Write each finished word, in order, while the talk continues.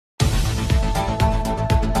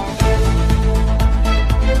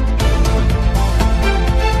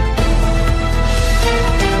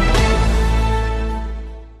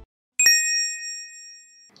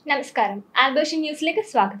നമസ്കാരം. ആൽബർഷ്യൻ ന്യൂസിലേക്ക്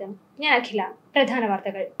സ്വാഗതം. ഞാൻ അഖില. പ്രധാന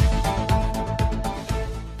വാർത്തകൾ.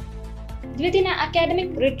 ദ്വിദിന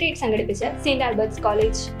അക്കാദമിക് റിട്രീറ്റ് സംഘടിപ്പിച്ച saint Albert's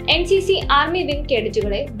college. NCC army wing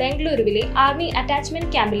കേഡറ്റുകളെ ബംഗളൂരുവിലെ ആർമി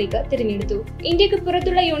അറ്റാച്ച്മെന്റ് ക്യാമ്പിലേക്ക് തിരഞ്ഞെടുത്തു. ഇന്ത്യക്ക്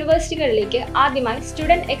പുറത്തുള്ള യൂണിവേഴ്സിറ്റികളിലേക്ക് ആദ്യമായി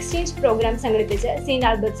സ്റ്റുഡന്റ് എക്സ്ചേഞ്ച് പ്രോഗ്രാം സംഘടിപ്പിച്ച സെന്റ്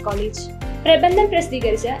ആൽബർട്ട്സ് കോളേജ്. പ്രബന്ധം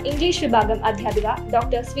പ്രസിദ്ധീകരിച്ച ഇംഗ്ലീഷ് വിഭാഗം അധ്യാപിക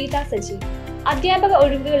ഡോക്ടർ സ്വീത സജി. അധ്യാപക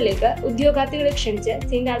ഒഴിവുകളിലേക്ക് ഉദ്യോഗാർത്ഥികളെ ക്ഷണിച്ച്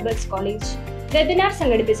സെന്റ് ആൽബർട്ട്സ് കോളേജ്. വെബിനാർ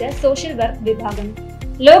സംഘടിപ്പിച്ച സോഷ്യൽ വർക്ക് വിഭാഗം.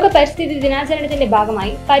 ലോക പരിസ്ഥിതി ദിനാചരണത്തിന്റെ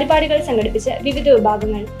ഭാഗമായി പരിപാടികൾ സംഘടിപ്പിച്ച വിവിധ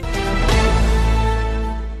വിഭാഗങ്ങൾ.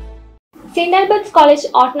 സെന്റ് ആൽബർട്ട്സ് കോളേജ്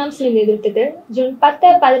ഓട്ടോണമസിന്റെ നേതൃത്വത്തിൽ ജൂൺ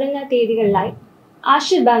 10-11 തീയതികളിലായി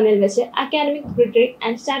ആശ്രിത് ഭവനിൽ വെച്ച് academic retreat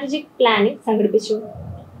and strategic planning സംഘടിപ്പിച്ചു.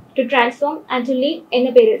 To transform and to lead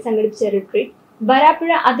എന്ന പേരിൽ സംഘടിപ്പിച്ച റിട്രീറ്റ്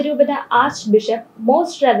വരാപ്പുഴ അതിരൂപത arch bishop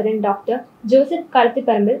most Reverend doctor Joseph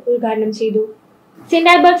Kalathiparambil ഉദ്ഘാടനം ചെയ്തു. Saint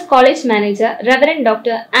Albert's college manager Reverend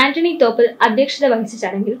doctor Antony Thoppal അധ്യക്ഷത വഹിച്ച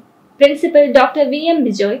ചടങ്ങിൽ principal doctor VM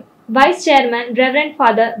Bijoy, vice chairman Reverend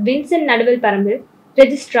father Vincent നടുവിൽ പറമ്പിൽ,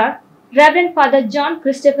 registrar Reverend father John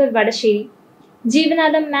Christopher Vadasseri,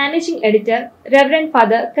 ജീവനാഥം managing editor Reverend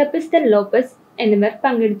father കപ്പിസ്റ്റൻ Lopez എന്നിവർ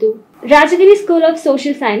പങ്കെടുത്തു. Rajagiri school of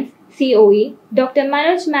social science COE doctor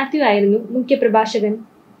Manoj Mathew ആയിരുന്നു മുഖ്യപ്രഭാഷകൻ.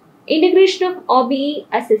 Integration of OBE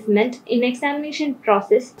assessment in examination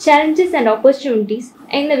process, challenges and opportunities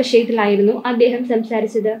എന്ന വിഷയത്തിലായിരുന്നു അദ്ദേഹം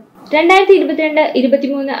സംസാരിച്ചത്.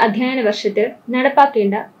 2022-23 അധ്യയന വർഷത്തിൽ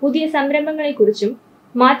നടപ്പാക്കേണ്ട പുതിയ സംരംഭങ്ങളെക്കുറിച്ചും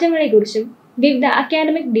മാറ്റങ്ങളെക്കുറിച്ചും വിവിധ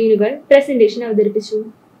അക്കാദമിക് ഡീനുകൾ പ്രസന്റേഷൻ അവതരിപ്പിച്ചു.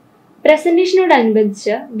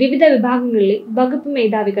 പ്രസന്റേഷനോടനുബന്ധിച്ച് വിവിധ വിഭാഗങ്ങളിലെ വകുപ്പ്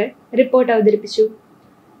മേധാവികൾ റിപ്പോർട്ട് അവതരിപ്പിച്ചു.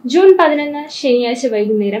 ജൂൺ 11 ശനിയാഴ്ച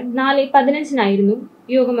വൈകുന്നേരം 4:15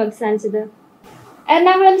 യോഗം അവസാനിച്ചത്.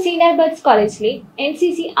 എറണാകുളം സെന്റ് ആൽബർട്ട്സ് കോളേജിലെ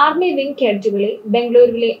NCC ആർമി വിംഗ് കേഡറ്റുകളെ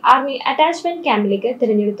ബംഗളൂരുവിലെ ആർമി അറ്റാച്ച്മെന്റ് ക്യാമ്പിലേക്ക്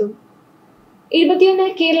തിരഞ്ഞെടുത്തു. 21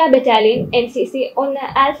 Kerala battalion NCC 1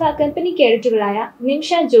 alpha company കേഡറ്റുകളായ നിംഷ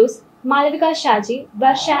Jose, Malavika Shaji,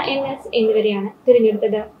 വർഷ NS എന്നിവരെയാണ്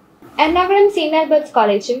തിരഞ്ഞെടുത്തത്. എറണാകുളം സെന്റ് ആൽബർട്ട്സ്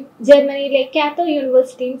കോളേജും ജർമ്മനിയിലെ കാത്തോ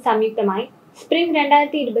യൂണിവേഴ്സിറ്റിയും സംയുക്തമായി സ്പ്രിംഗ്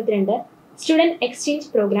 2022 സ്റ്റുഡന്റ് എക്സ്ചേഞ്ച്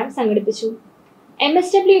പ്രോഗ്രാം സംഘടിപ്പിച്ചു.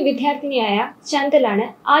 MSW വിദ്യാർത്ഥിനിയായ ചന്തലാണ്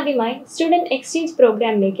ആദ്യമായി സ്റ്റുഡന്റ് എക്സ്ചേഞ്ച്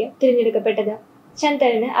പ്രോഗ്രാമിലേക്ക് തിരഞ്ഞെടുക്കപ്പെട്ടത്.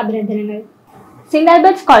 ചന്തലിന് അഭിനന്ദനങ്ങൾ. സെന്റ്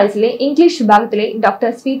ആൽബർട്ട്സ് കോളേജിലെ ഇംഗ്ലീഷ് വിഭാഗത്തിലെ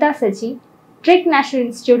doctor സ്വീത Saji, trick national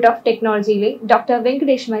institute of ടെക്നോളജിയിലെ doctor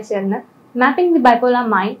വെങ്കടേഷുമായി ചേർന്ന് mapping the bipolar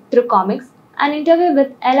mind through comics and interview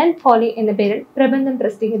with Ellen Foley എന്ന പേരിൽ പ്രബന്ധം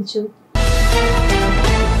പ്രസിദ്ധീകരിച്ചു.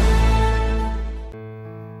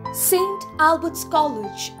 St. Albert's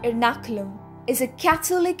College, Ernakulam, is a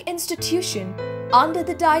Catholic institution under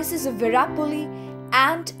the Diocese of Virapoli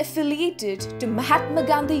and affiliated to Mahatma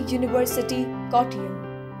Gandhi University, Kottayam.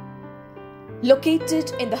 Located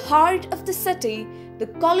in the heart of the city, the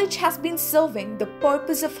college has been serving the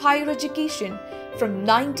purpose of higher education from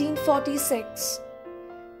 1946.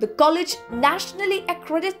 The college nationally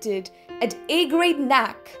accredited at A-grade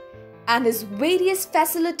NAC and has various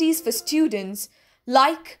facilities for students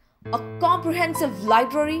like a comprehensive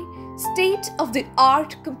library,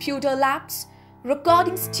 state-of-the-art computer labs,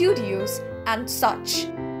 recording studios and such.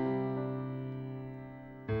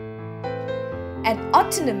 An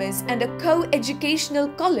autonomous and a co-educational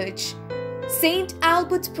college, St.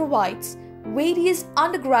 Albert's provides various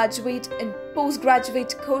undergraduate and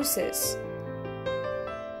postgraduate courses.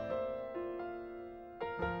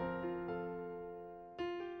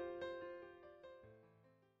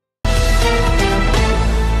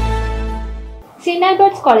 Saint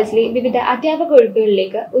Albert's കോളേജിലെ വിവിധ അധ്യാപക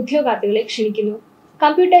ഒഴിവുകളിലേക്ക് ഉദ്യോഗാർത്ഥികളെ ക്ഷണിക്കുന്നു.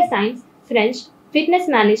 Computer science, French, fitness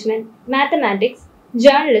management, mathematics,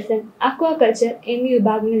 journalism, aquaculture എന്നീ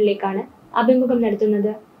വിഭാഗങ്ങളിലേക്കാണ് അഭിമുഖം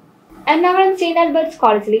നടത്തുന്നത്. Ernakulam saint Albert's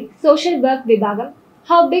കോളേജിലെ social work വിഭാഗം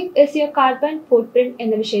how big is your carbon foot print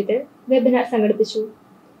എന്ന വിഷയത്തിൽ വെബിനാർ സംഘടിപ്പിച്ചു.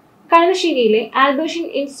 കളമശ്ശേരിയിലെ ആൽബർഷ്യൻ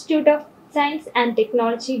institute of science and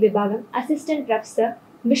technology വിഭാഗം അസിസ്റ്റന്റ് പ്രൊഫസർ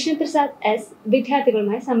വിഷ്ണുപ്രസാദ് S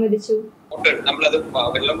വിദ്യാർത്ഥികളുമായി സംവദിച്ചു. നമ്മളത്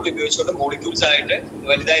വെള്ളം കൂടി ഉപയോഗിച്ചുകൊണ്ട് മോളിക്യൂൾസ് ആയിട്ട്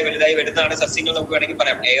വലുതായി വരുന്നതാണ് സസ്യങ്ങൾ. നമുക്ക് വേണമെങ്കിൽ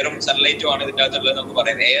പറയാം എയറും സൺലൈറ്റും ആണ് ഇതിന്റെ അകത്തുള്ളത്. നമുക്ക്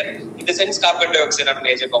പറയാം air in the sense carbon dye oxide ആണ്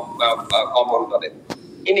മേജർ കോമ്പൗണ്ട് എന്ന് പറയുന്നത്.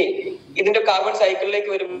 ഇനി ഇതിന്റെ കാർബൺ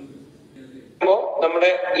സൈക്കിളിലേക്ക് വരുമ്പോൾ നമ്മുടെ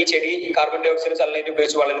ഈ ചെടി കാർബൺ ഡൈ ഓക്സൈഡ് സൺലൈറ്റ്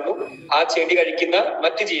ഉപയോഗിച്ച് വളരുന്നു. ആ ചെടി കഴിക്കുന്ന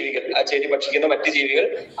മറ്റ് ജീവികൾ, ആ ചെടി ഭക്ഷിക്കുന്ന മറ്റ് ജീവികൾ,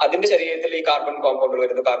 അതിന്റെ ശരീരത്തിൽ ഈ കാർബൺ കോമ്പൗണ്ടുകൾ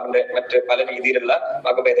വരുന്നു. കാർബണിന്റെ മറ്റ് പല രീതിയിലുള്ള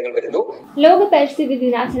വകഭേദങ്ങൾ വരുന്നു. ലോക പരിസ്ഥിതി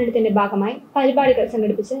ദിനാചരണത്തിന്റെ ഭാഗമായി പരിപാടികൾ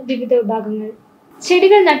സംഘടിപ്പിച്ച് വിവിധ വിഭാഗങ്ങൾ.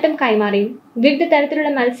 ചെടികൾ നട്ടും കൈമാറിയും വിവിധ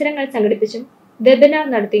തരത്തിലുള്ള മത്സരങ്ങൾ സംഘടിപ്പിച്ചും വെബിനാർ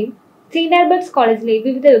നടത്തിയും സെന്റ് ആൽബർട്ട്സ് കോളേജിലെ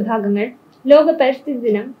വിവിധ വിഭാഗങ്ങൾ ലോക പരിസ്ഥിതി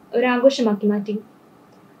ദിനം ഒരു ആഘോഷമാക്കി മാറ്റി.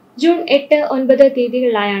 ജൂൺ 8-9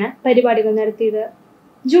 തീയതികളിലായാണ് പരിപാടികൾ നടത്തിയത്.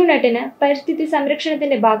 ജൂൺ 8 പരിസ്ഥിതി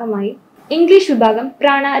സംരക്ഷണത്തിന്റെ ഭാഗമായി ഇംഗ്ലീഷ് വിഭാഗം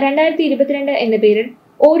പ്രാണ 2022 എന്ന പേരിൽ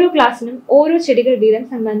ഓരോ ക്ലാസ്സിനും ഓരോ ചെടികൾ വീതം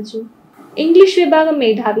സമ്മാനിച്ചു. ഇംഗ്ലീഷ് വിഭാഗം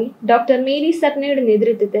മേധാവി ഡോക്ടർ മേരി സപ്നയുടെ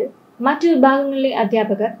നേതൃത്വത്തിൽ മറ്റു വിഭാഗങ്ങളിലെ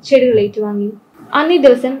അധ്യാപകർ ചെടികൾ ഏറ്റുവാങ്ങി. അന്നേ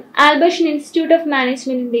ദിവസം ആൽബർഷ്യൻ ഇൻസ്റ്റിറ്റ്യൂട്ട് ഓഫ്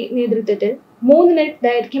മാനേജ്മെന്റിന്റെ നേതൃത്വത്തിൽ 3 മിനിറ്റ്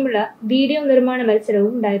ദൈർഘ്യമുള്ള വീഡിയോ നിർമ്മാണ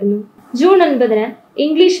മത്സരവും ഉണ്ടായിരുന്നു. ജൂൺ 9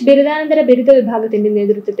 ഇംഗ്ലീഷ് ബിരുദാനന്തര ബിരുദ വിഭാഗത്തിന്റെ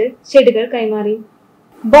നേതൃത്വത്തിൽ ചെടികൾ കൈമാറി.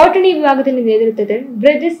 ബോട്ടണി വിഭാഗത്തിന്റെ നേതൃത്വത്തിൽ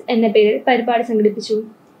ബ്രിഡ്ജസ് എന്ന പേരിൽ പരിപാടി സംഘടിപ്പിച്ചു.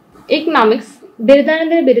 ഇക്കണോമിക്സ്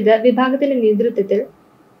ബിരുദാനന്തര ബിരുദ വിഭാഗത്തിന്റെ നേതൃത്വത്തിൽ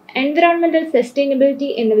എൻവയോൺമെന്റൽ സസ്റ്റൈനബിലിറ്റി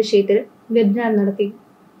എന്ന വിഷയത്തിൽ വെബിനാർ നടത്തി.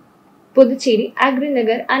 പുതുച്ചേരി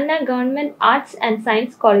അഗ്രിനഗർ അന്ന ഗവൺമെന്റ് ആർട്സ് ആൻഡ്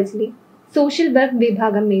സയൻസ് കോളേജിലെ സോഷ്യൽ വർക്ക്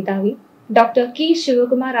വിഭാഗം മേധാവി ഡോക്ടർ കെ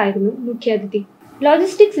ശിവകുമാർ ആയിരുന്നു മുഖ്യാതിഥി.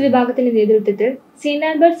 ലോജിസ്റ്റിക്സ് വിഭാഗത്തിന്റെ നേതൃത്വത്തിൽ സെന്റ്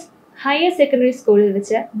ആൽബർട്ട്സ് ഹയർ സെക്കൻഡറി സ്കൂളിൽ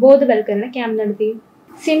വെച്ച് ബോധവൽക്കരണ ക്യാമ്പ് നടത്തി.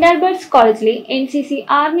 സെന്റ് ആൽബർട്ട്സ് കോളേജിലെ NCC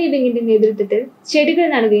ആർമി വിങ്ങിന്റെ നേതൃത്വത്തിൽ ചെടികൾ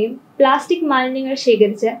നടുകയും പ്ലാസ്റ്റിക് മാലിന്യങ്ങൾ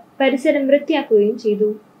ശേഖരിച്ച് പരിസരം വൃത്തിയാക്കുകയും ചെയ്തു.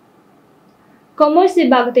 കൊമേഴ്സ്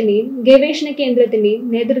വിഭാഗത്തിന്റെയും ഗവേഷണ കേന്ദ്രത്തിന്റെയും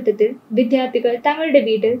നേതൃത്വത്തിൽ വിദ്യാർത്ഥികൾ തങ്ങളുടെ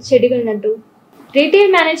വീട്ടിൽ ചെടികൾ നട്ടു. റീറ്റെയിൽ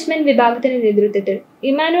മാനേജ്മെന്റ് വിഭാഗത്തിന്റെ നേതൃത്വത്തിൽ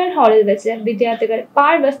ഇമാനുവൽ ഹാളിൽ വെച്ച് വിദ്യാർത്ഥികൾ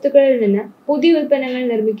പാഴ്വസ്തുക്കളിൽ നിന്ന് പുതിയ ഉൽപ്പന്നങ്ങൾ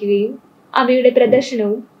നിർമ്മിക്കുകയും അവയുടെ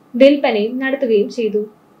പ്രദർശനവും വിൽപ്പനയും നടത്തുകയും ചെയ്തു.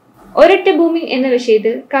 ഒരൊറ്റ ഭൂമി എന്ന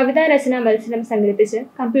വിഷയത്തിൽ കവിതാ രചനാ മത്സരം സംഘടിപ്പിച്ച്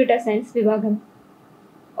കമ്പ്യൂട്ടർ സയൻസ് വിഭാഗം.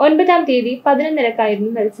 9-ാം തീയതി 11:30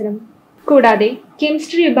 മത്സരം. കൂടാതെ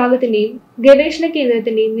കെമിസ്ട്രി വിഭാഗത്തിന്റെയും ഗവേഷണ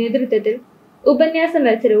കേന്ദ്രത്തിന്റെയും നേതൃത്വത്തിൽ ഉപന്യാസ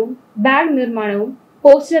മത്സരവും ബാഗ് നിർമ്മാണവും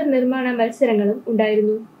പോസ്റ്റർ നിർമ്മാണ മത്സരങ്ങളും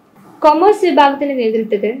ഉണ്ടായിരുന്നു. കൊമേഴ്സ് വിഭാഗത്തിന്റെ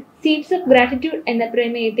നേതൃത്വത്തിൽ സീഡ്സ് ഓഫ് ഗ്രാറ്റിറ്റ്യൂഡ് എന്ന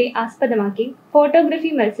പ്രമേയത്തെ ആസ്പദമാക്കി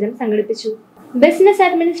ഫോട്ടോഗ്രഫി മത്സരം സംഘടിപ്പിച്ചു. ബിസിനസ്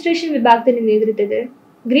അഡ്മിനിസ്ട്രേഷൻ വിഭാഗത്തിന്റെ നേതൃത്വത്തിൽ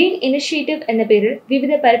ഗ്രീൻ ഇനിഷ്യേറ്റീവ് എന്ന പേരിൽ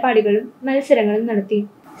വിവിധ പരിപാടികളും മത്സരങ്ങളും നടത്തി.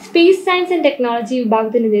 സ്പേസ് സയൻസ് ആൻഡ് ടെക്നോളജി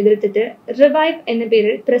വിഭാഗത്തിന്റെ നേതൃത്വത്തിൽ റിവൈവ് എന്ന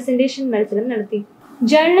പേരിൽ പ്രസന്റേഷൻ മത്സരം നടത്തി.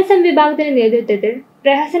 ജേർണലിസം വിഭാഗത്തിന്റെ നേതൃത്വത്തിൽ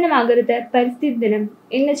പ്രഹസനമാകരുത് പരിസ്ഥിതി ദിനം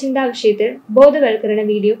എന്ന ചിന്താ വിഷയത്തിൽ ബോധവൽക്കരണ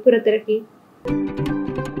വീഡിയോ പുറത്തിറക്കി.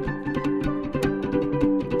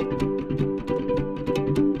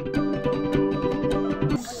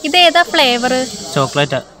 ഇതേതാ ഫ്ലേവർ?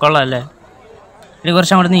 ചോക്ലേറ്റ്. കൊള്ളാല്ലേ? ഇനി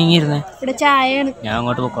കുറച്ച് അങ്ങോട്ട് നീങ്ങിയിരുന്നേ. ഇവിടെ ചായയാണ്. ഞാൻ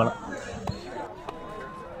അങ്ങോട്ട് പോക്കോളാം.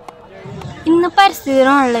 ഇന്ന് പരിസ്ഥിതി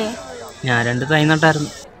ദിനമാണല്ലേ? ഞാൻ 2 തൈ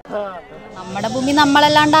നട്ടായിരുന്നു. നമ്മുടെ ഭൂമി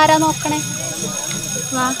നമ്മളല്ലാണ്ട് ആരാ നോക്കണേ?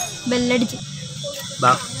 വാ, ബെല്ലടിച്ചു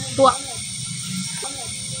പോവാ.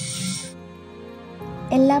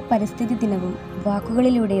 എല്ലാ പരിസ്ഥിതി ദിനവും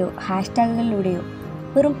വാക്കുകളിലൂടെയോ ഹാഷ്ടാഗുകളിലൂടെയോ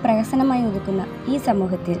വെറും പ്രഹസനമായി ഒതുക്കുന്ന ഈ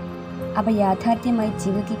സമൂഹത്തിൽ അവ യാഥാർത്ഥ്യമായി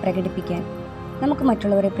ജീവിതത്തിൽ പ്രകടിപ്പിക്കാൻ നമുക്ക്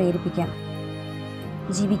മറ്റുള്ളവരെ പ്രേരിപ്പിക്കാം.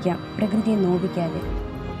 ജീവിക്കാം പ്രകൃതിയെ നോവിക്കാതെ.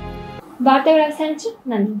 വാർത്തകൾ അവസാനിച്ചു.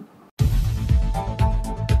 നന്ദി.